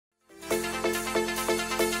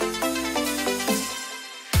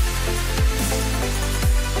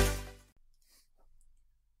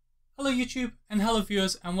Hello YouTube and hello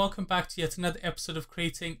viewers, and welcome back to yet another episode of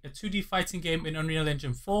creating a 2D fighting game in Unreal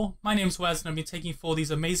Engine 4. My name is Waz and I've been taking you for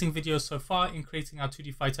these amazing videos so far in creating our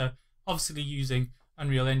 2D fighter, obviously using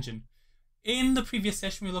Unreal Engine. In the previous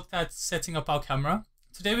session we looked at setting up our camera.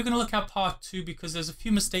 Today we're going to look at part 2 because there's a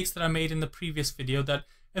few mistakes that I made in the previous video that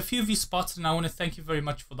a few of you spotted, and I want to thank you very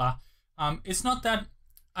much for that. It's not that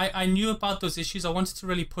I knew about those issues, I wanted to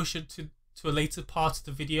really push it to a later part of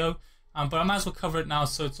the video. But I might as well cover it now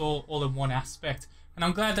so it's all in one aspect. And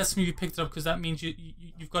I'm glad that some of you picked it up because that means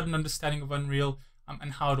you've got an understanding of Unreal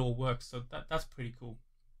and how it all works. So that's pretty cool.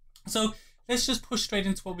 So let's just push straight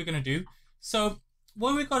into what we're going to do. So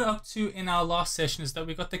what we got up to in our last session is that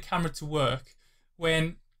we got the camera to work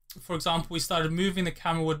when, for example, we started moving, the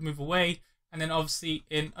camera would move away. And then obviously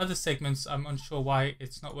in other segments, I'm unsure why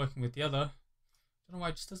it's not working with the other. I don't know why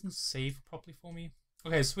it just doesn't save properly for me.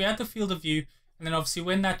 Okay, so we had the field of view. And then obviously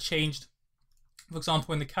when that changed, for example,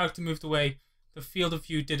 when the character moved away, the field of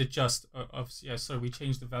view did adjust. Obviously, yeah, so we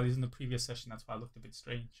changed the values in the previous session. That's why it looked a bit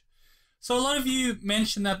strange. So a lot of you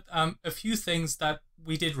mentioned that a few things that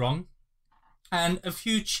we did wrong and a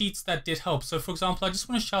few cheats that did help. So for example, I just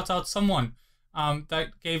want to shout out someone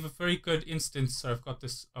that gave a very good instance. So I've got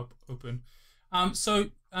this up open.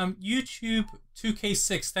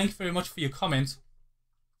 UTube2K6, thank you very much for your comment.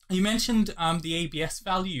 You mentioned the ABS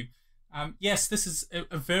value. Yes, this is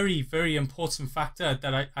a very, very important factor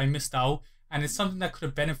that I missed out, and it's something that could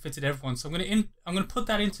have benefited everyone. So I'm gonna put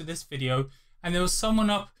that into this video. And there was someone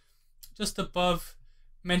up just above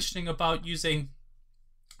mentioning about using.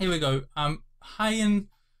 Here we go. Hien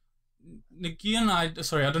Nguyen.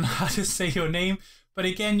 Sorry, I don't know how to say your name, but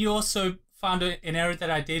again, you also found an error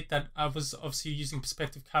that I did, that I was obviously using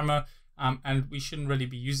perspective camera, and we shouldn't really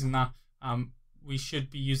be using that. We should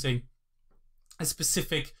be using a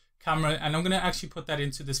specific camera, and I'm going to actually put that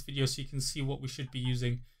into this video so you can see what we should be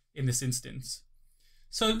using in this instance.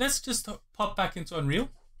 So let's just pop back into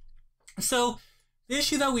Unreal. So the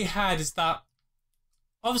issue that we had is that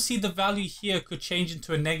obviously the value here could change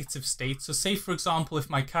into a negative state. So say for example,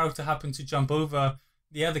 if my character happened to jump over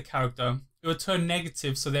the other character, it would turn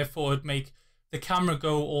negative, so therefore it would make the camera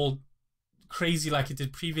go all crazy like it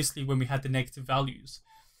did previously when we had the negative values.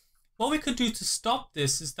 What we could do to stop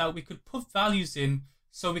this is that we could put values in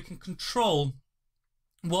so we can control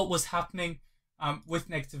what was happening with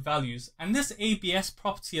negative values. And this ABS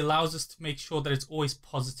property allows us to make sure that it's always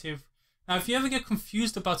positive. Now, if you ever get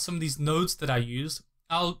confused about some of these nodes that I use,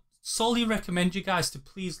 I'll solely recommend you guys to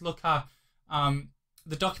please look at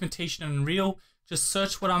the documentation in Unreal. Just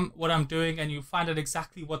search what I'm doing and you'll find out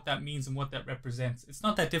exactly what that means and what that represents. It's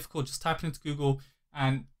not that difficult. Just type it into Google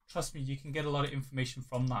and trust me, you can get a lot of information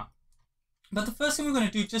from that. But the first thing we're going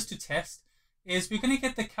to do just to test is we're going to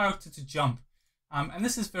get the character to jump. And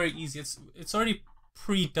this is very easy. It's already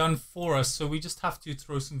pre-done for us, so we just have to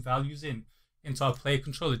throw some values into our player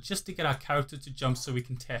controller just to get our character to jump so we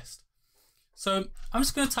can test. So I'm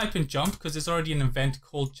just going to type in jump because there's already an event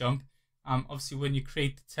called jump. Obviously when you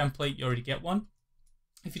create the template, you already get one.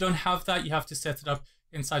 If you don't have that, you have to set it up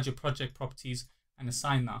inside your project properties and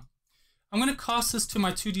assign that. I'm going to cast this to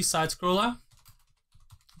my 2D side scroller,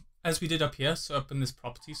 as we did up here, so up in this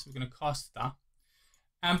property. So we're going to cast that.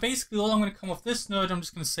 And basically all I'm going to come off this node, I'm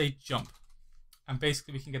just going to say jump. And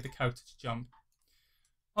basically we can get the character to jump.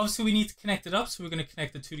 Obviously we need to connect it up, so we're going to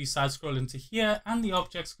connect the 2D side scroll into here, and the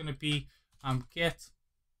object's going to be get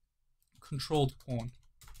controlled pawn.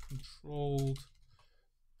 Controlled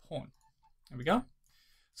pawn. There we go.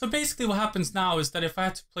 So basically what happens now is that if I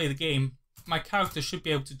had to play the game, my character should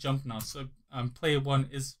be able to jump now. So player 1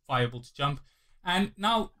 is viable to jump. And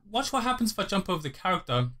now watch what happens if I jump over the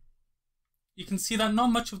character. You can see that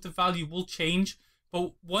not much of the value will change,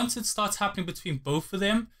 but once it starts happening between both of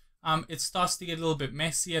them, it starts to get a little bit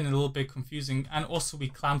messy and a little bit confusing. And also we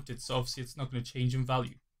clamped it, so obviously it's not going to change in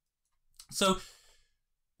value. So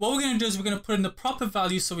what we're going to do is we're going to put in the proper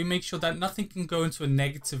value so we make sure that nothing can go into a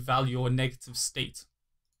negative value or a negative state.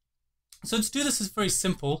 So to do this is very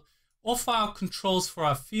simple. Off our controls for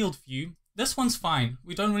our field view, this one's fine.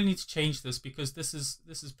 We don't really need to change this because this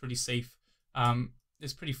is pretty safe.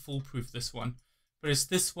 It's pretty foolproof, this one. But it's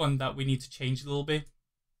this one that we need to change a little bit.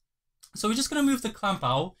 So we're just going to move the clamp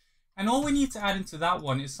out. And all we need to add into that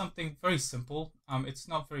one is something very simple. It's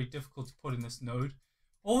not very difficult to put in this node.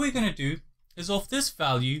 All we're going to do is off this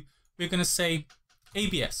value, we're going to say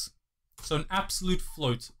ABS. So an absolute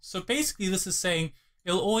float. So basically this is saying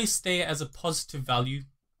it'll always stay as a positive value.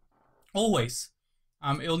 Always.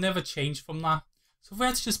 It'll never change from that. So if we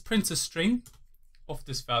had to just print a string of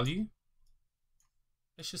this value,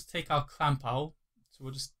 let's just take our clamp out. So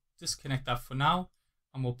we'll just disconnect that for now,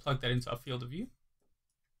 and we'll plug that into our field of view.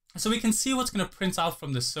 So we can see what's going to print out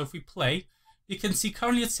from this. So if we play, you can see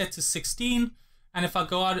currently it's set to 16. And if I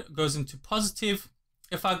go out, it goes into positive.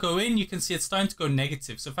 If I go in, you can see it's starting to go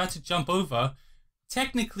negative. So if I had to jump over,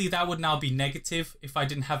 technically that would now be negative if I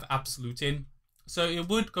didn't have absolute in. So it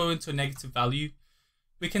would go into a negative value.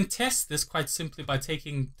 We can test this quite simply by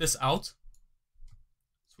taking this out.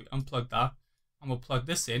 So we unplug that and we'll plug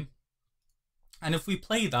this in. And if we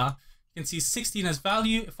play that, you can see 16 as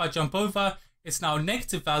value. If I jump over, it's now a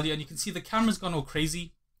negative value, and you can see the camera's gone all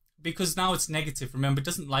crazy because now it's negative. Remember, it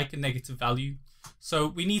doesn't like a negative value. So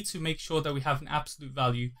we need to make sure that we have an absolute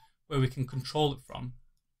value where we can control it from.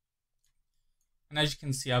 And as you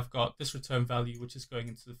can see, I've got this return value, which is going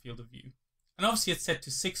into the field of view. And obviously it's set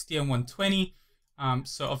to 60 and 120.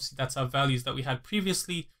 So obviously that's our values that we had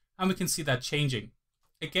previously, and we can see that changing.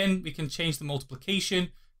 Again, we can change the multiplication,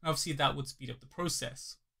 and obviously that would speed up the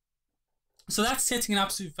process. So that's setting an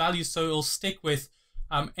absolute value, so it'll stick with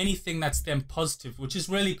anything that's then positive, which is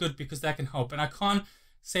really good because that can help. And I can't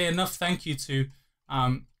say enough thank you to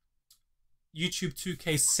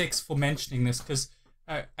UTube2K6 for mentioning this, because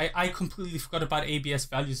I completely forgot about ABS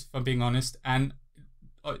values, if I'm being honest, and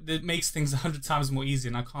it makes things 100 times more easy,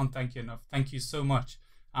 and I can't thank you enough. Thank you so much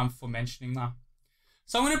for mentioning that.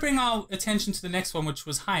 So I'm going to bring our attention to the next one, which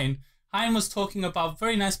was Hien. Hien was talking about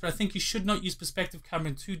very nice, but I think you should not use perspective camera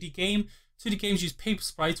in 2D game. 2D games use paper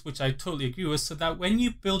sprites, which I totally agree with, so that when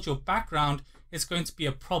you build your background, it's going to be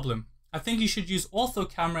a problem. I think you should use ortho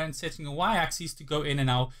camera and setting a y-axis to go in and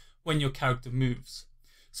out when your character moves.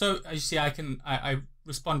 So as you see, I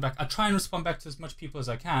respond back. I try and respond back to as much people as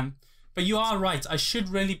I can. But you are right, I should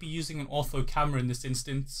really be using an ortho camera in this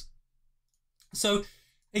instance. So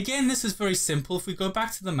again, this is very simple. If we go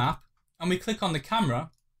back to the map and we click on the camera,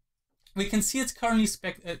 we can see it's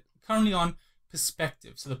currently on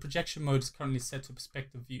perspective. So the projection mode is currently set to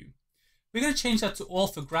perspective view. We're going to change that to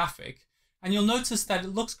orthographic, and you'll notice that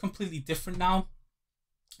it looks completely different now.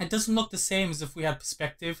 It doesn't look the same as if we had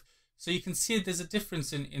perspective. So you can see there's a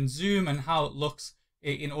difference in zoom and how it looks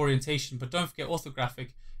in orientation. But don't forget, orthographic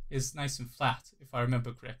is nice and flat, if I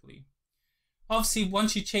remember correctly. Obviously,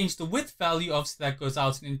 once you change the width value, obviously that goes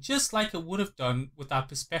out, and just like it would have done with our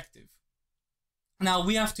perspective. Now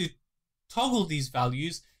we have to toggle these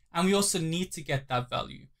values, and we also need to get that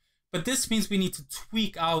value. But this means we need to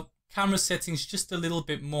tweak our camera settings just a little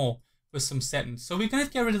bit more with some settings. So we're going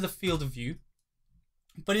to get rid of the field of view.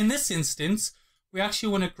 But in this instance, we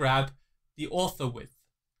actually want to grab the ortho width.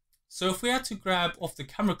 So if we had to grab off the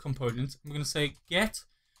camera component, I'm going to say get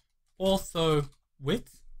ortho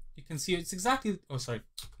width. You can see it's exactly, oh sorry,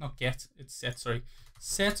 not get, it's set, sorry.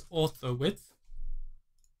 Set ortho width.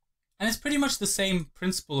 And it's pretty much the same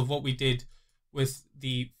principle of what we did with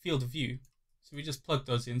the field of view. So we just plug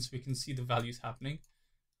those in so we can see the values happening.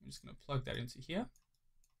 I'm just going to plug that into here.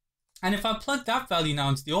 And if I plug that value now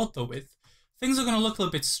into the ortho width, things are going to look a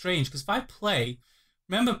little bit strange, because if I play,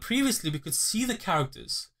 remember previously we could see the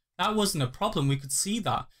characters. That wasn't a problem, we could see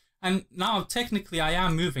that. And now technically I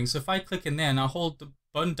am moving, so if I click in there and I hold the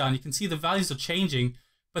button down, you can see the values are changing,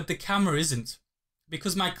 but the camera isn't,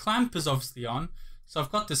 because my clamp is obviously on. So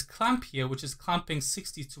I've got this clamp here, which is clamping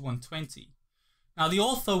 60 to 120. Now the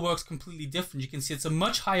ortho works completely different. You can see it's a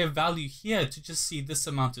much higher value here to just see this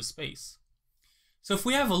amount of space. So if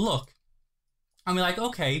we have a look, and we're like,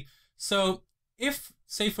 okay, so if,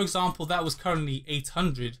 say for example, that was currently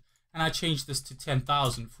 800, and I change this to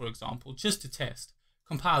 10,000, for example, just to test,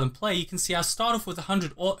 compile and play, you can see I start off with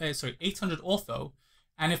 800 ortho,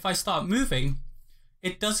 and if I start moving,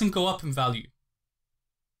 it doesn't go up in value.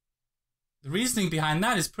 The reasoning behind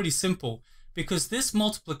that is pretty simple, because this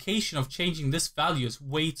multiplication of changing this value is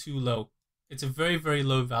way too low. It's a very, very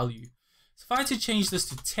low value. So if I had to change this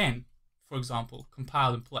to 10, for example,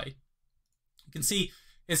 compile and play, you can see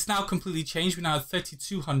it's now completely changed. We now have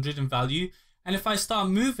 3200 in value. And if I start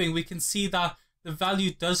moving, we can see that the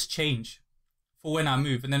value does change for when I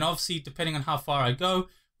move. And then obviously, depending on how far I go,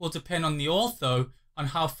 will depend on the ortho on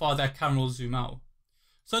how far that camera will zoom out.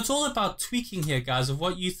 So it's all about tweaking here, guys, of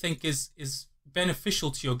what you think is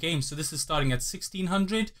beneficial to your game. So this is starting at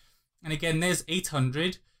 1600. And again, there's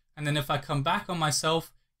 800. And then if I come back on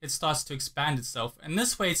myself, it starts to expand itself. And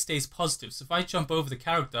this way it stays positive. So if I jump over the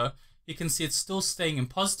character, you can see it's still staying in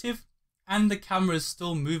positive, and the camera is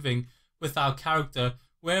still moving with our character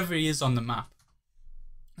wherever he is on the map.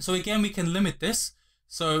 So again, we can limit this.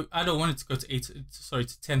 So I don't want it to go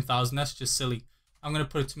to 10,000. That's just silly. I'm going to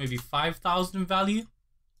put it to maybe 5,000 in value.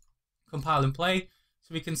 Compile and play.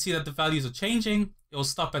 So we can see that the values are changing. It will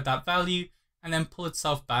stop at that value and then pull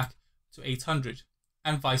itself back to 800,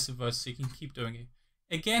 and vice versa. So you can keep doing it.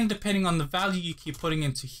 Again, depending on the value you keep putting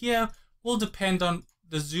into here, will depend on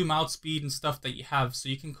the zoom out speed and stuff that you have, so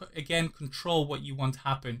you can again control what you want to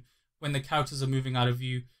happen when the characters are moving out of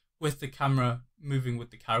view with the camera moving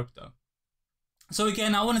with the character. So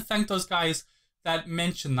again, I want to thank those guys that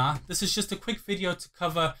mentioned that. This is just a quick video to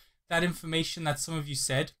cover that information that some of you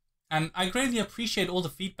said, and I greatly appreciate all the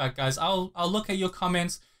feedback, guys. I'll look at your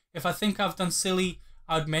comments. If I think I've done silly,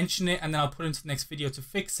 I'd mention it and then I'll put it into the next video to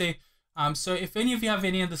fix it. So if any of you have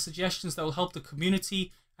any other suggestions that will help the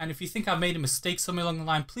community, and if you think I've made a mistake somewhere along the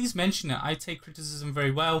line, please mention it. I take criticism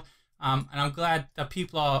very well, and I'm glad that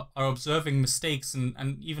people are observing mistakes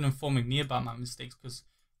and even informing me about my mistakes, because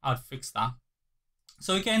I'd fix that.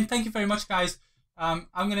 So again, thank you very much, guys. I'm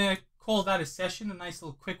going to call that a session, a nice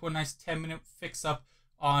little quick one, nice 10-minute fix up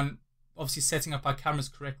on obviously setting up our cameras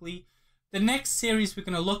correctly. The next series we're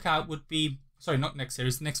going to look at would be, sorry, not next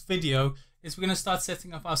series, the next video is we're going to start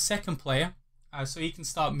setting up our second player, so he can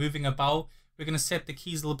start moving about. We're going to set the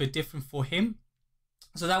keys a little bit different for him,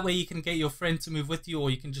 so that way you can get your friend to move with you, or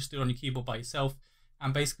you can just do it on your keyboard by yourself,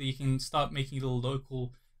 and basically you can start making a little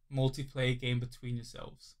local multiplayer game between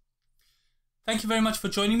yourselves. Thank you very much for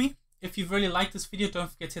joining me. If you've really liked this video,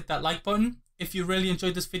 don't forget to hit that like button. If you really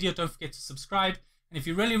enjoyed this video, don't forget to subscribe. And if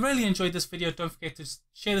you really enjoyed this video, don't forget to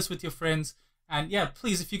share this with your friends. And yeah,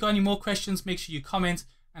 please, if you got any more questions, make sure you comment,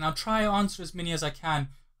 and I'll try to answer as many as I can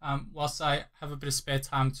whilst I have a bit of spare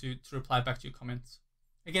time to reply back to your comments.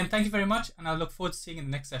 Again, thank you very much, and I look forward to seeing you in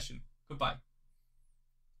the next session. Goodbye.